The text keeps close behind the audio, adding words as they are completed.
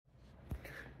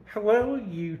Hello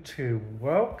YouTube,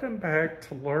 welcome back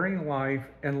to Learning Life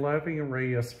and Loving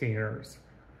Radio Scanners.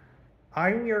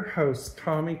 I'm your host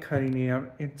Tommy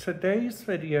Cunningham. In today's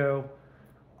video,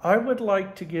 I would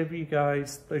like to give you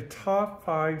guys the top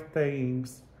 5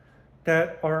 things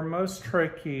that are most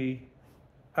tricky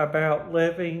about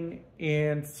living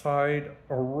inside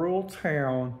a rural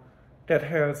town that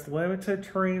has limited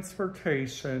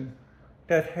transportation,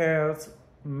 that has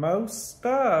most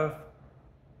stuff,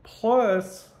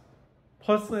 plus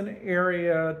an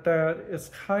area that is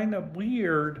kind of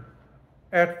weird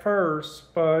at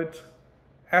first, but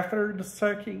after the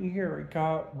second year it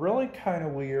got really kind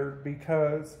of weird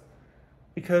because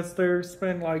there's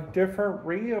been like different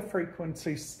radio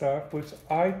frequency stuff, which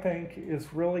I think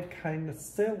is really kind of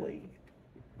silly.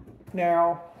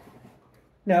 Now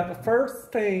the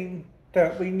first thing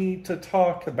that we need to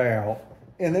talk about,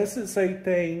 and this is a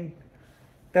thing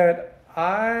that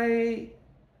I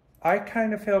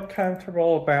kind of feel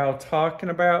comfortable about talking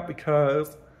about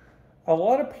because a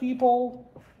lot of people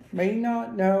may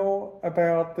not know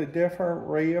about the different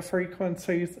radio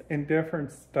frequencies and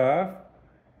different stuff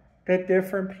that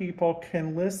different people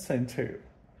can listen to.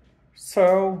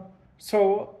 So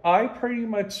I pretty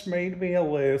much made me a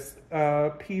list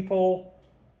of people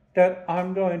that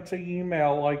I'm going to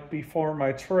email like before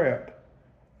my trip.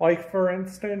 Like for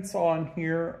instance on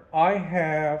here, I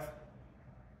have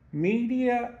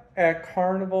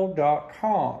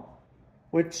media@carnival.com,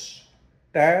 which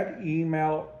that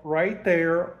email right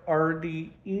there are the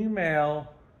email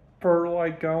for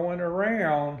like going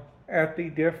around at the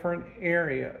different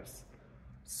areas.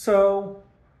 So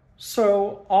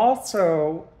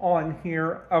also on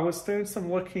here, I was doing some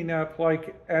looking up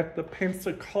like at the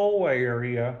Pensacola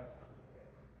area.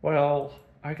 Well,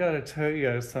 I gotta tell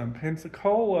you, some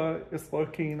Pensacola is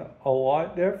looking a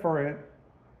lot different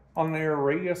on their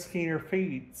radio scanner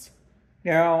feeds.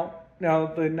 Now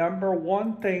the number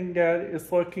one thing that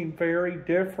is looking very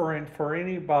different for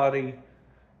anybody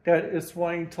that is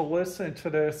wanting to listen to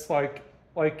this, like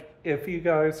if you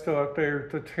guys go up there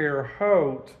to Terre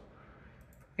Haute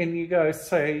and you guys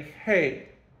say, hey,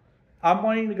 I'm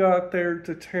wanting to go out there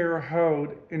to Terre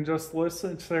Haute and just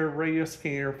listen to their radio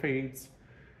scanner feeds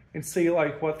and see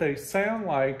like what they sound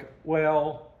like.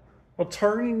 Well,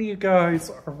 turning you guys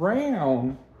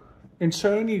around and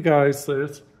showing you guys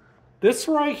this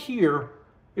right here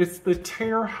is the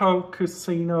Terre Haute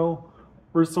Casino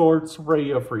Resorts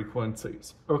radio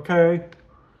frequencies, okay?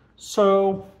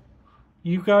 So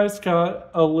you guys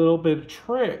got a little bit of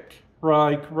trick,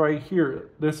 right here.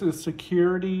 This is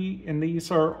security, and these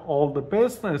are all the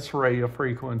business radio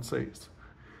frequencies.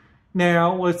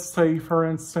 Now, let's say, for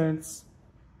instance,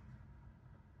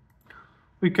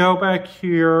 we go back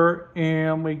here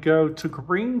and we go to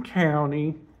Greene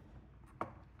County,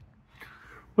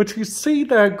 which you see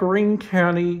that Greene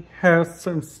County has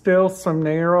still some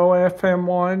narrow FM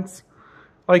ones.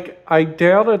 Like, I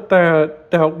doubted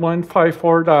that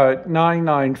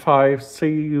 154.995,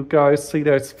 see, you guys see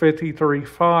that's 53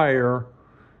 Fire,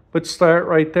 which that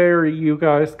right there you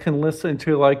guys can listen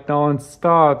to like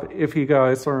nonstop if you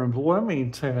guys are in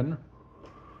Bloomington,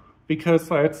 because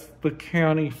that's the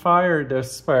county fire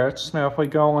dispatch. Now, if we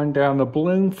go on down to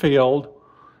Bloomfield,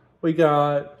 we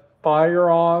got fire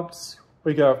ops,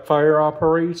 we got fire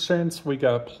operations, we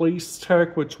got police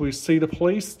tech, which we see the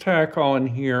police tech on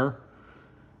here.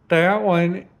 That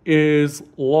one is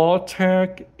law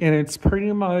tech, and it's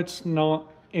pretty much not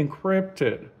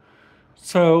encrypted.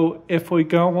 So if we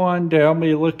go on down,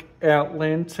 we look at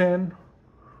Linton,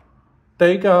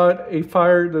 they got a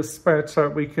fire dispatch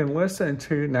that we can listen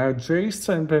to. Now,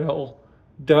 Jasonville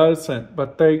doesn't,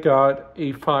 but they got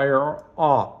a fire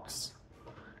ops.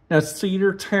 Now,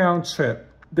 Cedar Township,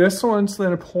 this one's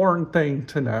an important thing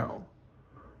to know.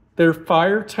 Their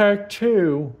Fire Tech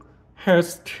 2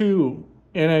 has 2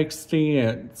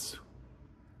 NXDNs.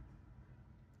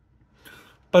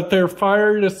 But their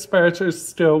fire dispatch is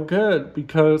still good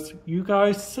because you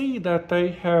guys see that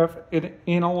they have an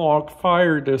analog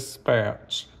fire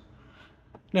dispatch.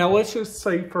 Now, let's just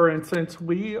say, for instance,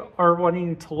 we are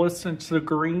wanting to listen to the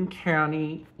Greene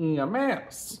County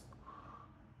EMS.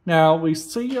 Now, we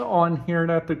see on here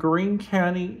that the Greene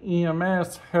County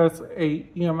EMS has a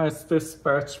EMS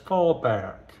dispatch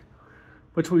fallback,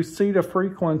 which we see the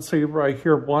frequency right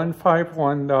here,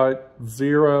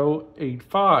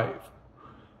 151.085.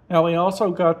 Now, we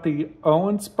also got the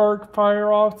Owensburg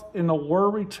Fire Ops and the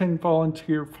Warrenton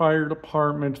Volunteer Fire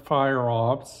Department Fire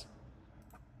Ops.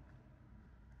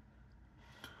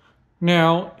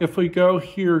 Now, if we go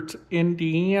here to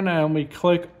Indiana and we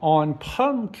click on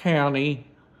Putnam County,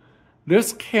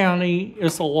 This county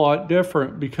is a lot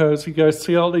different because you guys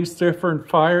see all these different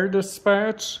fire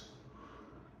dispatch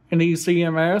and these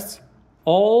EMS.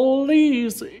 All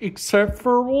these, except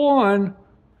for one,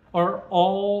 are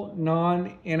all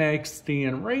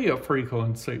non-NXDN radio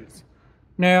frequencies.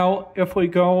 Now, if we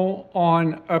go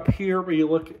on up here, we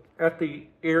look at the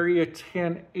Area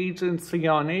 10 Agency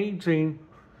on Aging,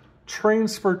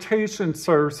 Transportation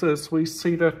Services, we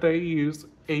see that they use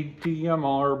a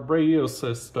DMR radio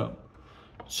system.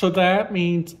 So that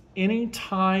means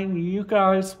anytime you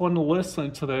guys want to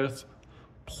listen to this,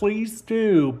 please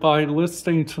do by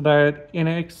listening to that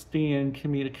NXDN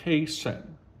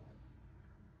communication.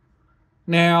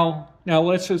 Now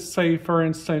let's just say, for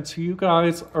instance, you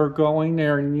guys are going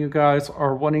there and you guys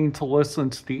are wanting to listen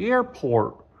to the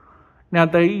airport. Now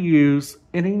they use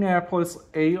Indianapolis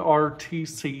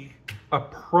ARTC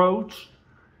approach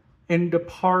and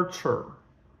departure.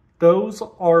 Those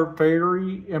are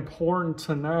very important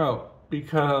to know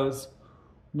because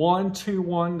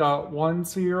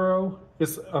 121.10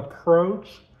 is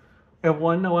approach and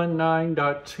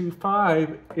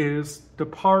 119.25 is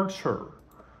departure.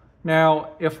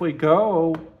 Now, if we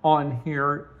go on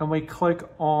here and we click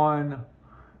on,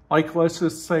 like, let's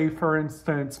just say, for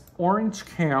instance, Orange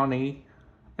County,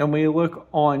 and we look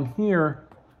on here,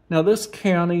 now this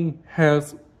county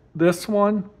has this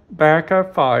one,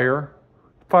 backup fire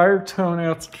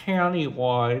turnout's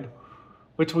countywide,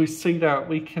 which we see that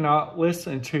we cannot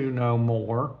listen to no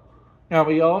more. Now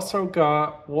we also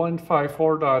got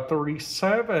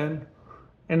 154.37,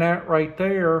 and that right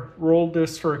there, Rural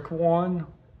District 1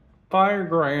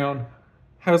 Fireground,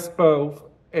 has both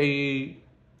a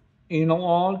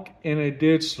analog and a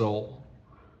digital.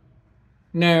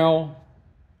 Now,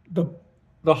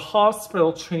 the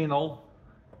hospital channel,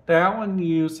 that one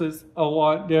uses a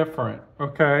lot different,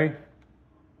 okay?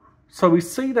 So we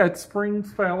see that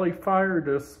Springs Valley Fire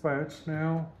Dispatch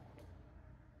now.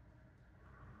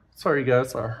 Sorry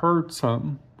guys, I heard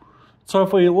something. So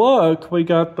if we look, we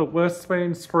got the West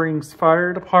Bend Springs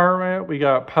Fire Department, we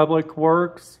got Public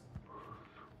Works,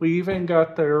 we even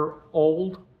got their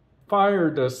old fire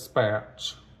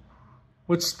dispatch.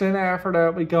 Which then after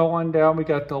that we go on down, we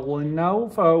got the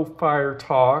Lenovo Fire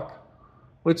Talk,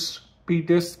 which be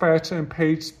dispatched and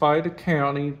paged by the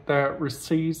county that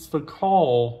receives the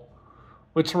call.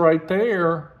 Which right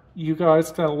there, you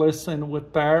guys gotta listen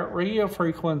with that radio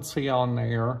frequency on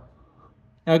there.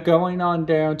 Now going on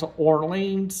down to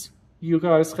Orleans, you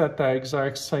guys got that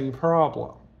exact same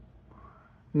problem.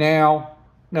 Now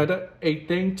a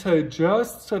thing to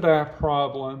adjust to that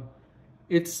problem,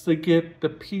 it's to get the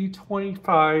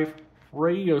P25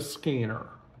 radio scanner.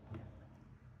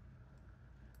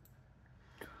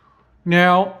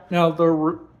 Now I'm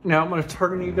gonna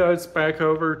turn you guys back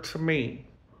over to me.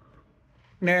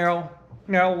 Now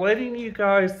letting you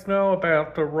guys know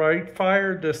about the right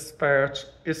fire dispatch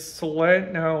is to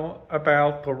let know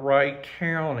about the right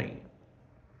county.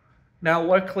 Now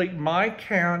luckily my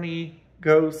county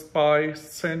goes by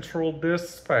Central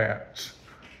Dispatch.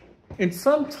 And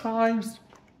sometimes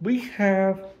we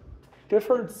have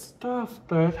different stuff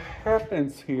that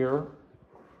happens here.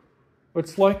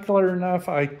 Which luckily enough,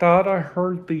 I thought I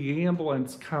heard the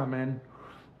ambulance coming.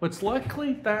 Which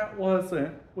luckily that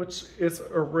wasn't, which is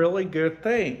a really good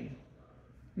thing.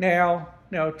 Now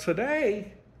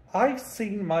today, I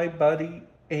seen my buddy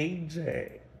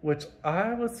AJ, which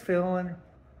I was feeling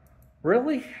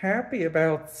really happy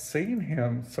about seeing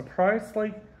him.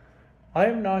 Surprisingly, I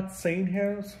have not seen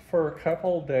him for a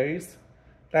couple of days.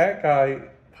 That guy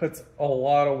puts a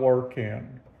lot of work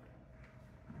in.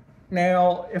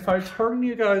 Now, if I turn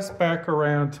you guys back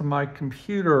around to my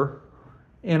computer,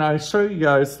 and I show you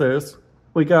guys this,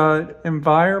 we got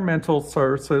environmental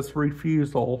services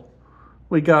refusal,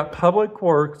 we got public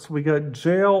works, we got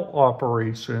jail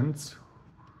operations,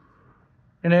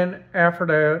 and then after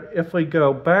that, if we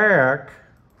go back,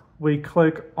 we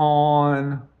click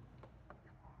on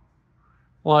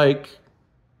like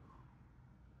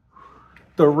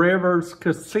the Rivers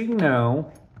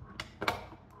Casino,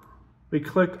 we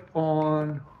click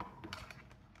on,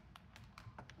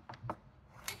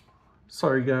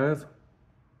 sorry guys,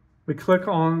 we click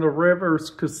on the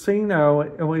Rivers Casino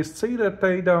and we see that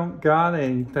they don't got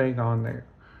anything on there.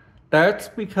 That's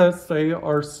because they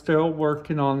are still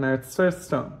working on that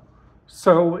system.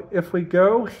 So if we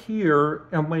go here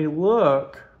and we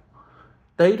look,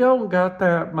 they don't got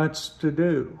that much to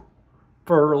do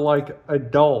for like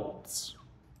adults.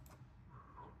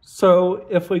 So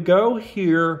if we go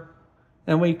here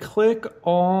and we click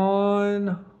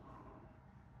on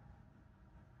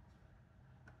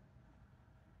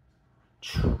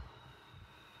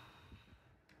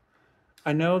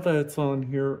I know that it's on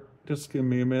here. Just give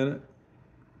me a minute.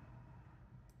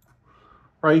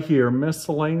 Right here,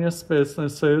 miscellaneous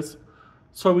businesses.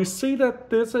 So we see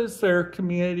that this is their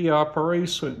community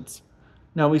operations.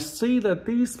 Now we see that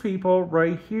these people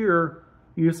right here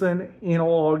use an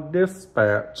analog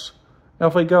dispatch. Now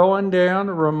if we go on down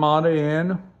to Ramada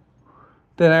Inn,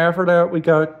 then after that we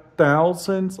got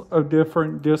thousands of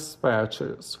different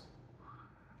dispatches.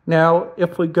 Now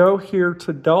if we go here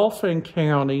to Dauphin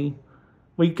County,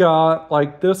 we got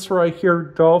like this right here,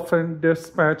 Dauphin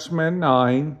Dispatchman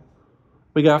 9.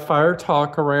 We got Fire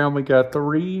Talk Around. We got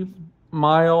 3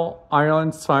 Mile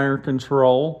Island Siren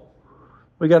Control.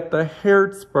 We got the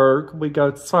Harrodsburg. We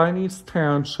got Sinus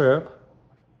Township.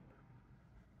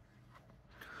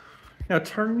 Now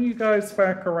turn you guys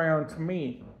back around to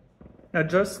me. Now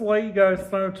just to let you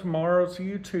guys know, tomorrow's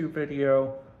YouTube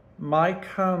video might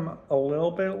come a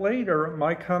little bit later. It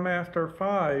might come after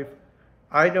 5.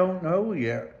 I don't know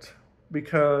yet,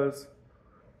 because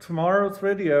tomorrow's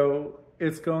video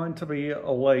is going to be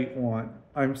a late one.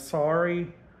 I'm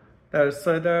sorry that I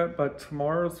said that, but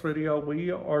tomorrow's video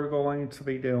we are going to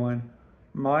be doing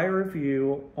my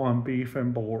review on beef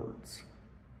and boards.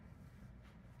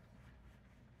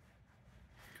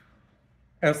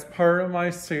 As part of my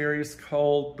series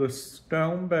called the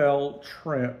Stone Belt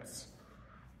Trips,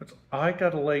 which I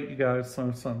gotta let you guys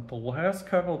know something. The last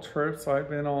couple of trips I've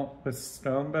been on with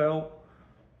Stone Belt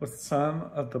was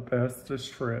some of the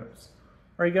bestest trips.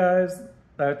 All right, guys,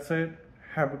 that's it.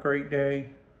 Have a great day.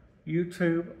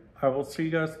 YouTube, I will see you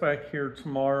guys back here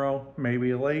tomorrow,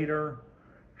 maybe later.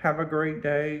 Have a great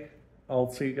day.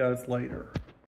 I'll see you guys later.